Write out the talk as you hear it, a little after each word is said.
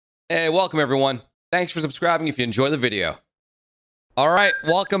Hey, welcome everyone. Thanks for subscribing if you enjoy the video. All right,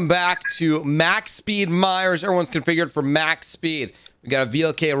 welcome back to Max Speed Myers. Everyone's configured for max speed. We got a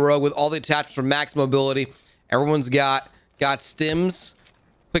VLK Rogue with all the attachments for max mobility. Everyone's got stims,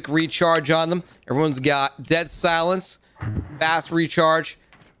 quick recharge on them. Everyone's got dead silence, fast recharge.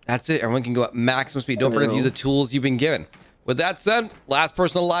 That's it. Everyone can go at maximum speed. Don't forget to use the tools you've been given. With that said, last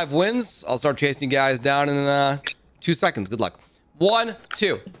person alive wins. I'll start chasing you guys down in 2 seconds. Good luck. 1,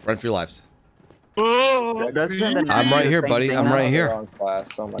 2. Run for your lives. I'm right here, buddy. I'm right here. You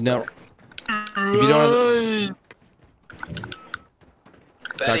know, if you don't have...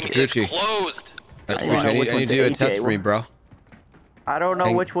 Dr. Gucci. I need you to do a test for me, bro. I don't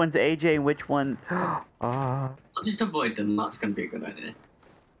know which one's AJ and which one... I'll just avoid them. That's gonna be a good idea.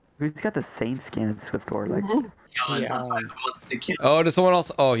 Who's got the same skin as swiftor? Like... Wants to kill. Oh, does someone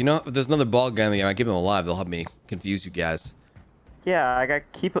else... Oh, you know, if there's another bald guy in the game, I keep them alive. They'll help me confuse you guys. Yeah, I got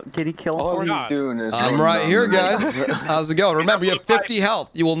can he kill him? All he's doing is... I'm right here, guys. How's it going? Remember, you have 50 health.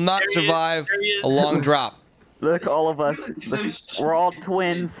 You will not survive a long drop. Look, all of us. We're all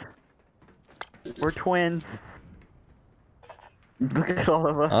twins. We're twins. Look at all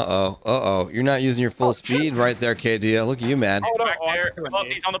of us. Uh-oh. You're not using your full speed right there, KD. Look at you, man. Hold on. Oh,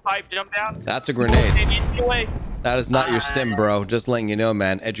 he's on the pipe. Jump down. That's a grenade. That is not your stim, bro. Just letting you know,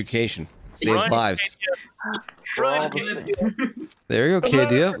 man. Education saves lives. There you go,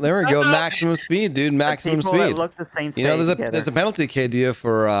 KD. There we go. Maximum speed, dude. Maximum speed. You know, there's a penalty, KD,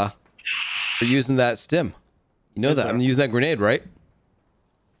 for using that stim. You know that. I'm using that grenade, right?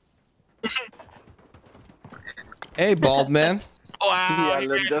 Hey, bald man. Wow,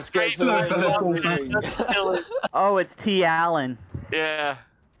 just get to the Oh, it's T. Allen. Yeah.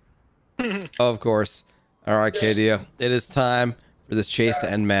 Of course. All right, KD. It is time for this chase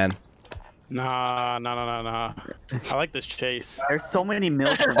to end, man. Nah. I like this chase. There's so many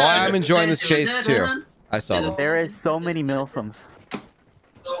Milsums. Oh, I'm enjoying this chase too. I saw them. There is so many Milsums.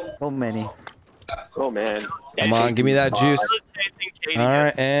 So many. Oh man. Come on, give me that juice. All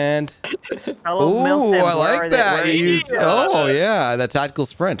right, and Ooh, I like that. You used, oh yeah, that tactical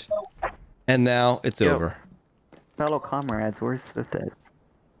sprint. And now it's over. Fellow comrades, where's Swift at?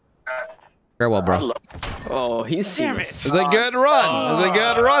 Farewell, bro. Oh, he's serious. It was a good run. It was a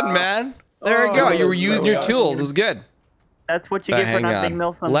good run, man. There you go. You were using your tools. It was good. That's what you get for not being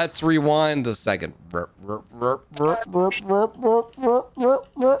Milsom. Let's rewind a second. Oh,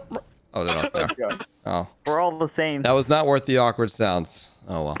 they're not there. Oh. We're all the same. That was not worth the awkward sounds.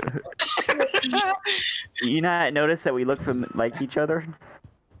 Oh, well. You not notice that we look like each other?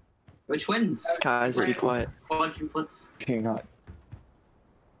 Which wins? Guys, be quiet. Quadruplets.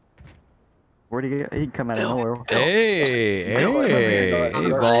 Where'd he get? He'd come out of nowhere. Hey,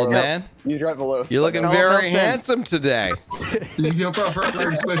 bald man. You're looking very handsome today. Leave your brother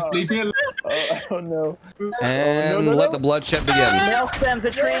alone, Swift. Leave me alone. Oh no. And let the bloodshed begin. Milsum's a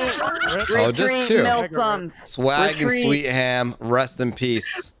treat. Oh, just two. Milsums. Swag and Sweet Ham, rest in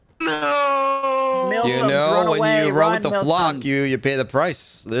peace. No. You know, when you run with the flock, you pay the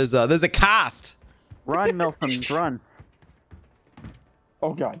price. There's a cost. Run, Milsums, run.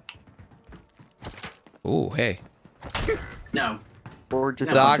 Oh god. Ooh, hey. No. Or just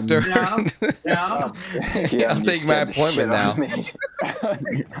Doctor. No. I'll take my appointment now.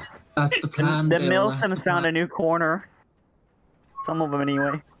 That's the plan. The Milsums found a new corner. Some of them,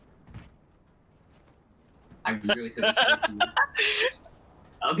 anyway. I really think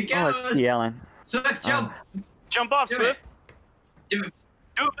I'll be Oh, it's T. Allen. Swift, jump! Jump off, Swift. Do it.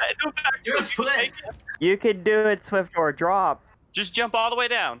 Do it back. Do a flip. You could do it, Swift, or drop. Just jump all the way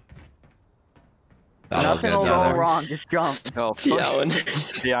down. Nothing will go wrong. Just jump. Oh, T. Allen. Do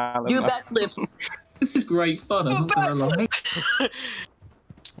backflip. This is great fun. I'm not gonna lie.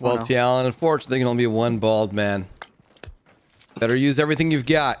 Well, T. Allen, unfortunately, there can only be one bald man. Better use everything you've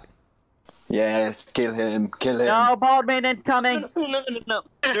got. Yes, kill him. Kill him. No, bald man incoming. No.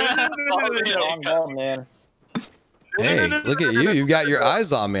 Bald man. Hey, look at you. You've got your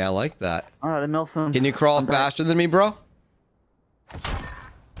eyes on me. I like that. Oh, the Milsums. Can you crawl faster than me, bro?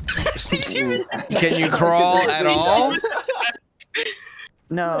 Can you crawl at all?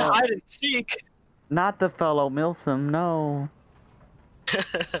 No. Hide and seek. Not the fellow Milsum, no.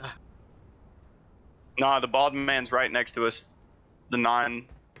 Nah, the bald man's right next to us. The non-deadly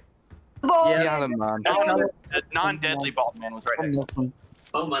bald man was right next to us.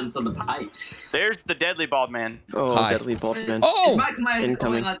 Oh, man's on the pipe. There's the deadly bald man. Oh, Hi. deadly bald man. Oh! Is Mike Myers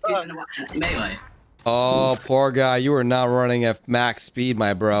Incoming. calling us in melee? Oh, poor guy. You are not running at max speed,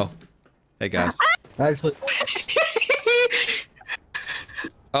 my bro. Hey, guys. Actually.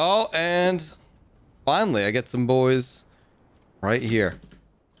 Oh, and finally, I get some boys right here.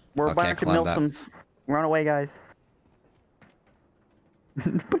 We're Okay, about to climb milk that. some. Run away, guys.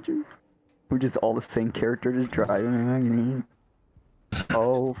 We're just all the same character, just driving.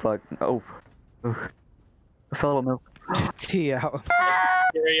 Oh fuck! Oh, a fellow milk. T out.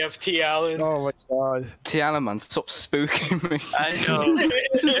 T Allen. Oh my god. T. Allen, man, stop spooking me. I know.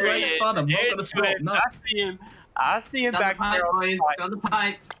 This is great fun. I'm not gonna stop. No. I see him It's on the back pipe, there. boys. It's on the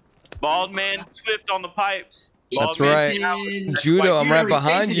pipe. Bald man Swift on the pipes. That's Bald man right. T. Allen. Judo, I'm right Judo, he's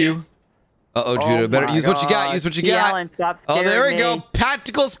behind facing you. Uh-oh, Judo. Better my use what you got. God. Use what you T. got. Allen, stop Oh, there we scaring go.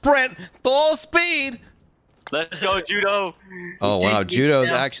 Tactical sprint. Full speed. Let's go, Judo. Oh, wow. He's Judo.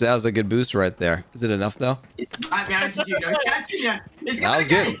 down. Actually, that was a good boost right there. Is it enough, though? It's right behind you, Judo. Catch you. It's That was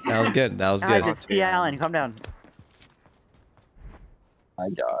good. That was good. That was Guys, good. it's T. Allen. Calm down. My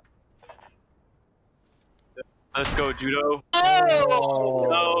god. Let's go, Judo. Oh!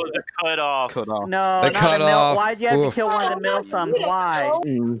 No, the cutoff. Cut off. No, The not cut the mil. off. Why'd you have Oof. to kill one of the milsums? Why?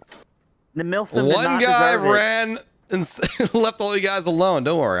 The milsum did One not guy deserve it. ran and left all you guys alone.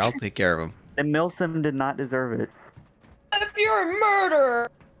 Don't worry. I'll take care of him. The milsum did not deserve it. If you're a murderer.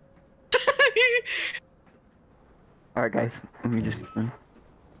 All right, guys. Let me just.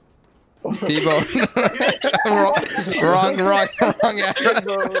 T-Bone. wrong address.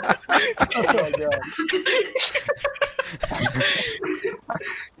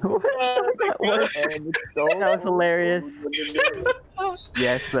 Oh my god. That was hilarious.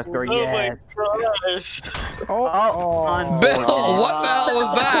 Yes, Swiftor, Oh my yes. gosh. Oh, on Bill, what the hell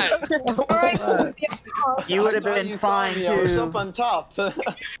was that? You would have been fine too. on top. Can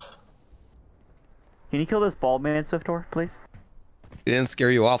you kill this bald man, Swiftor, please? It didn't scare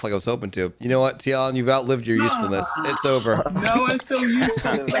you off like I was hoping to. You know what, T-Allen? You've outlived your usefulness. It's over. No, I'm still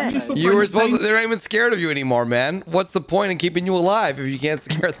useful. I'm useful You for were the supposed to, same- they're not even scared of you anymore, man. What's the point in keeping you alive if you can't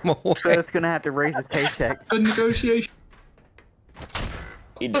scare them away? So it's gonna have to raise his paycheck. for negotiation.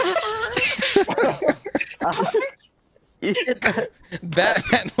 You should.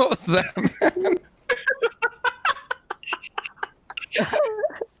 Batman, what was that, man?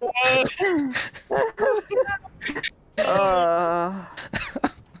 Uh,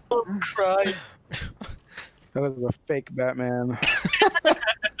 I'm crying. That was a fake Batman.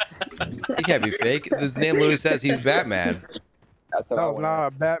 He can't be fake. His name literally says he's Batman. That's That was not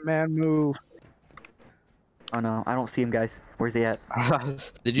a Batman move. oh no, I don't see him, guys. Where's he at?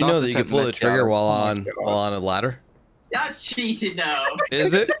 Did you know that you could pull the trigger while on a ladder? That's cheating now.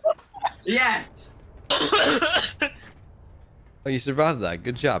 Is it? Yes. Oh, you survived that.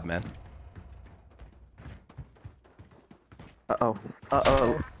 Good job, man. Uh-oh.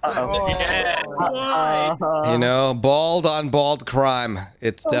 Uh-oh. Uh-oh. Yeah. You know, bald on bald crime.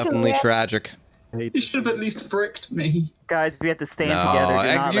 It's definitely tragic. I hate You this should have at least fricked me. Guys, we have to stand No, together. Do not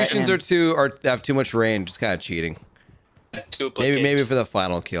let executions him- have too much range. It's kind of cheating. Maybe for the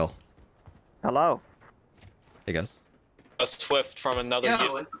final kill. Hello. I guess. A Swift from another Yo,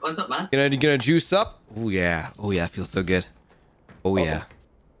 game. what's up, man? Gonna juice up? Oh yeah. Oh yeah. Feels so good. Oh yeah.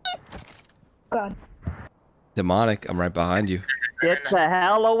 God. Demonic. I'm right behind you. Get the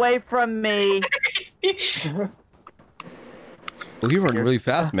hell away from me. Oh, you run really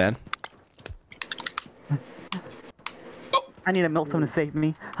fast, man. I need a milsum to save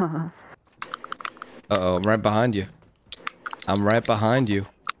me. Uh-oh, I'm right behind you. I'm right behind you.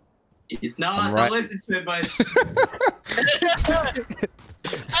 He's not. I'm Don't right- listen to him, bud.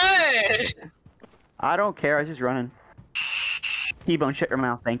 Hey! I don't care. I was just running. T-Bone, shut your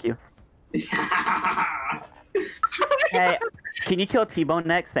mouth. Thank you. Hey, can you kill T-Bone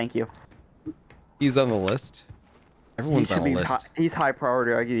next? Thank you. He's on the list. Everyone's He should on the be list. he's high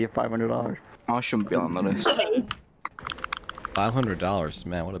priority. I'll give you $500. I shouldn't be on the list. $500.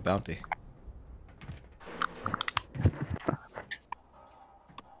 Man, what a bounty.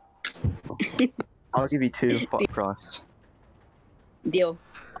 I'll give you two. What price? Deal.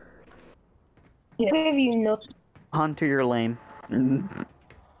 I'll give you nothing. Hunter, you're lame.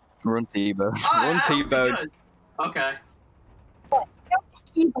 Run T-Bone. Oh, Run I don't T-Bone. think it does. Okay.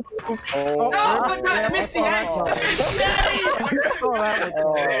 Oh, No, but no, I missed the egg.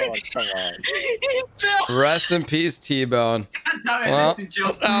 Rest in peace, T-Bone. God damn it, Well, listen,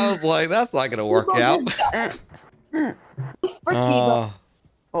 Joe. I was like, that's not gonna work out. For T-Bone.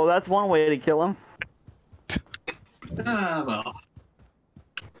 Oh, that's one way to kill him. Well,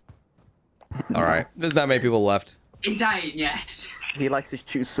 All right, there's not many people left. in dying, yes. He likes to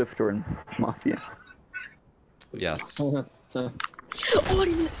choose Swiftor and Mafia. Yes. That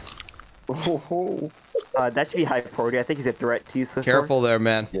should be high priority. I think he's a threat to you, Swiftor. Careful there,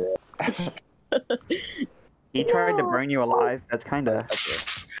 man. He tried to burn you alive. That's kind of.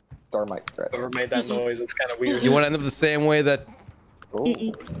 Thermite threat. Whoever made that noise, it's kind of weird. You want to end up the same way that Oh.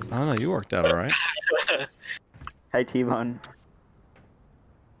 Oh no, you worked out all right. Hey T-Bone.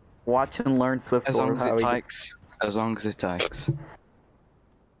 Watch and learn swiftor. As long as how it he- takes. As long as it takes.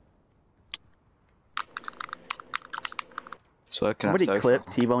 It's working out Somebody so clip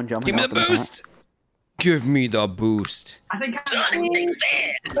far. T-Bone jumping Give me the off the map. boost. Give me the boost. I think I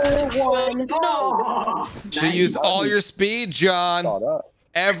 2-1. Oh, Should use all your speed, John. Saw that.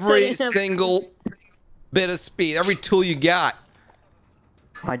 Every single bit of speed. Every tool you got.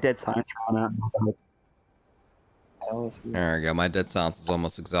 My dead silence run out. There we go. My dead silence is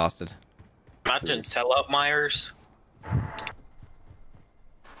almost exhausted. Imagine sellout Myers.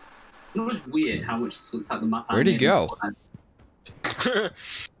 It was weird how much this looks like the map. Where'd he go? Oh,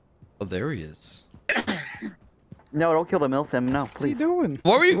 there he is. No, don't kill the mill sim. No, What's he please. doing?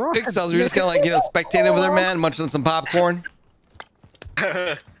 What were you? Run. Excels, you're just kind of like, spectating over there, man, munching on some popcorn.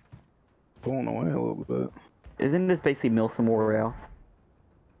 Pulling away a little bit. Isn't this basically mill sim Royale?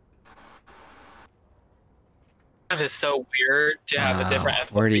 It's so weird to have a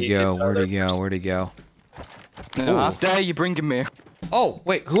different. Where'd he FOV go? to Where'd he others. go? Where'd he go? No, Ooh. how dare you bringing me? Oh,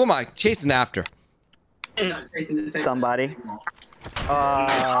 wait, who am I chasing after? Somebody.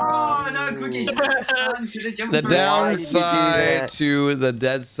 Oh no, Cookie! The Why downside that? to the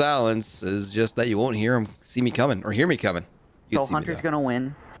dead silence is just that you won't hear him, see me coming, or hear me coming. You So can see me, Hunter's though. gonna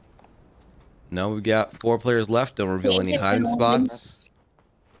win. No, we got 4 players left. Don't reveal any hiding spots.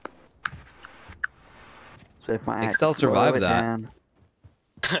 So if my axe Excel slow survived it that. down.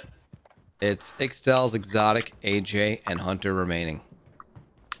 It's Ixtel's Exotic, AJ, and Hunter remaining.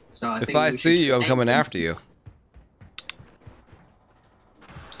 So If I see you, I'm coming after you.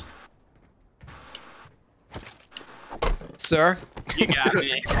 Sir? You got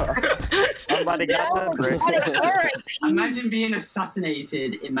me. Somebody got the brick. Alright, Imagine being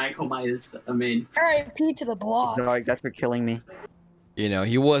assassinated in Michael Myers. I mean, RIP to the block. Sorry, that's for killing me. You know,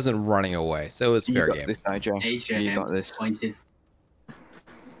 he wasn't running away, so it was You fair got game. this, AJ. AJ, You I'm got this. disappointed.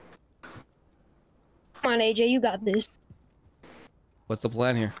 Come on, AJ, you got this. What's the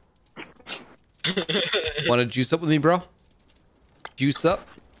plan here? Want to juice up with me, bro? Juice up?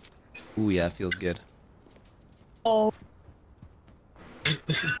 Ooh, yeah, feels good. Oh,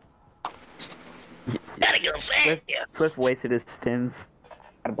 Swift wasted his stims.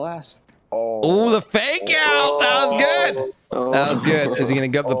 Got a blast. Ooh, the fake out! That was good! That was good. Is he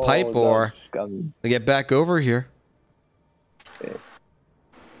going to go up the pipe or to get back over here?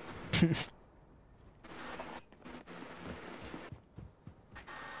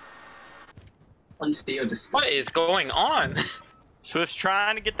 Onto your discussion. What is going on? Swift's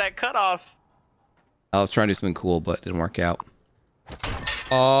trying to get that cutoff. I was trying to do something cool, but it didn't work out.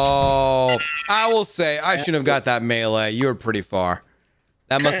 Oh, I will say, I shouldn't have got that melee. You were pretty far.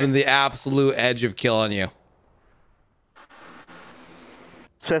 That must have been the absolute edge of killing you.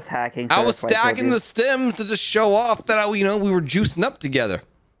 Swift's hacking. I so was that's why I stacking killed the stems to just show off that we were juicing up together.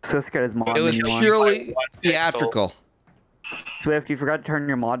 you. Swift's got his mod It was menu on. purely One pixel. theatrical. Swift, you forgot to turn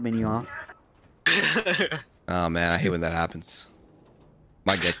your mod menu off. Oh man, I hate when that happens.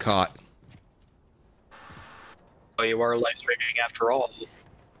 Might get caught. Oh, you are live streaming after all.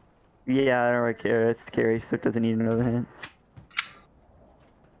 Yeah, I don't really care. It's scary. Swift doesn't need to know that.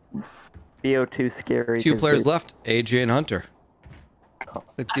 BO2 scary. 2 'cause players they- left, AJ and Hunter.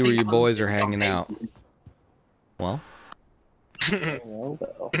 Let's see where you boys are hanging out. Well,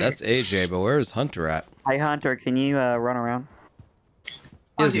 that's AJ, but where's Hunter at? Hi Hunter, can you run around?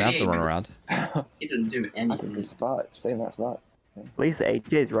 He doesn't have to run around. He didn't do anything. spot. Stay in that spot. At least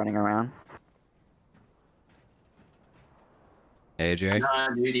AJ's running around. AJ, Nah,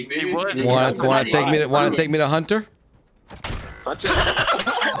 dude, he moved. was. He want was to take me to Hunter? AJ,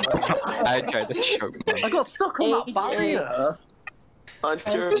 the choke. I got stuck on that barrier.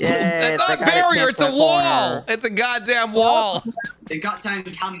 Hunter. Yeah, It's not a barrier, it's a wall. It's a goddamn wall. The goddamn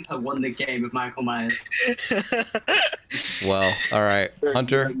camper won the game of Michael Myers. Well, all right,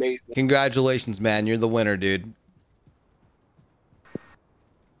 Hunter. Congratulations, man. You're the winner, dude.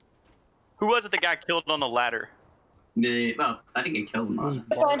 Who was it that got killed on the ladder? Well, I didn't get killed on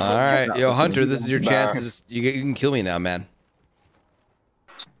that. All right, yo, Hunter. This is your chance to just you can kill me now, man.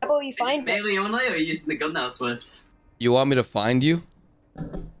 how about you find me? Melee only, or are you using the gun now, Swift? You want me to find you?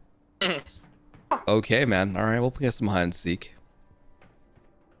 Okay, man. All right, we'll get some hide and seek.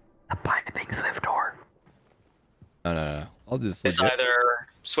 The piping swiftor. No. I'll do this It's legit. either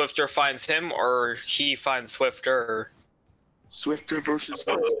Swiftor finds him or he finds Swiftor. Swiftor versus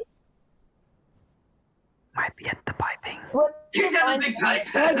Might be at the piping. Flip, He's at the big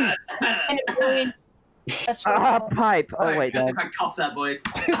pipe! and it ruined. Yes, Pipe. Oh wait, Get no. the quick cough there, boys.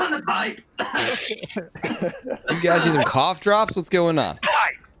 On the pipe. You guys need some cough drops? What's going on?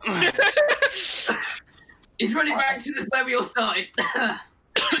 He's running back to the where we all started.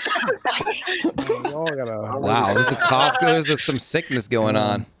 Y'all gotta. Wow, there's a cough. There's some sickness going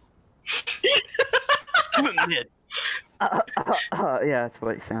on. Yeah, that's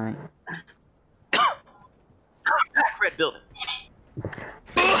what he's saying. Red building.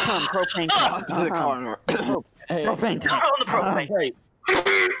 Propane. Opposite corner. Propane. On the propane. Great.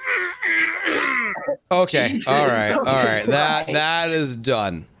 Okay, Jesus, all right, all okay. right. That is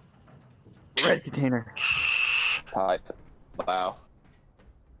done. Red container. Pipe. Wow.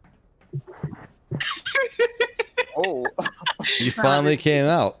 Oh. You finally came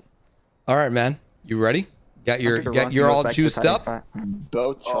out. All right, man. You ready? You're all juiced up.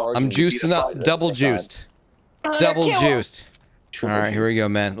 Both charged. I'm juicing up, double juiced. Double juiced. All right, here we go,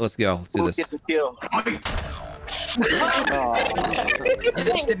 man. Let's go. Let's do this. Get the kill.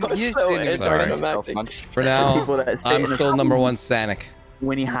 Sorry. For now, I'm still number one Sanic.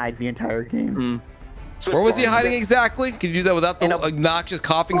 When he hides the entire game. Where was he hiding exactly? Could you do that without the obnoxious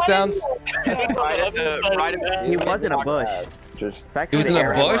coughing sounds? He was in a bush. Just Back He was to in the a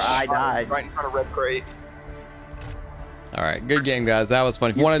area bush? where I died. Right in front of red crate. All right, good game, guys. That was fun.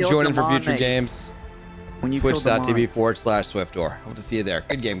 If you You want to killed join in them for all, future mate. games, When you killed them all. twitch.tv/swiftor. Hope to see you there.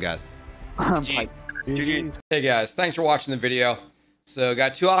 Good game, guys. GG. GG. Hey guys, thanks for watching the video. So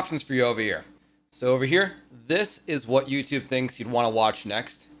got two options for you over here. So over here, this is what YouTube thinks you'd want to watch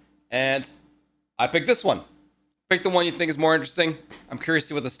next. And I picked this one. Pick the one you think is more interesting. I'm curious to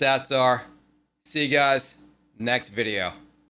see what the stats are. See you guys next video.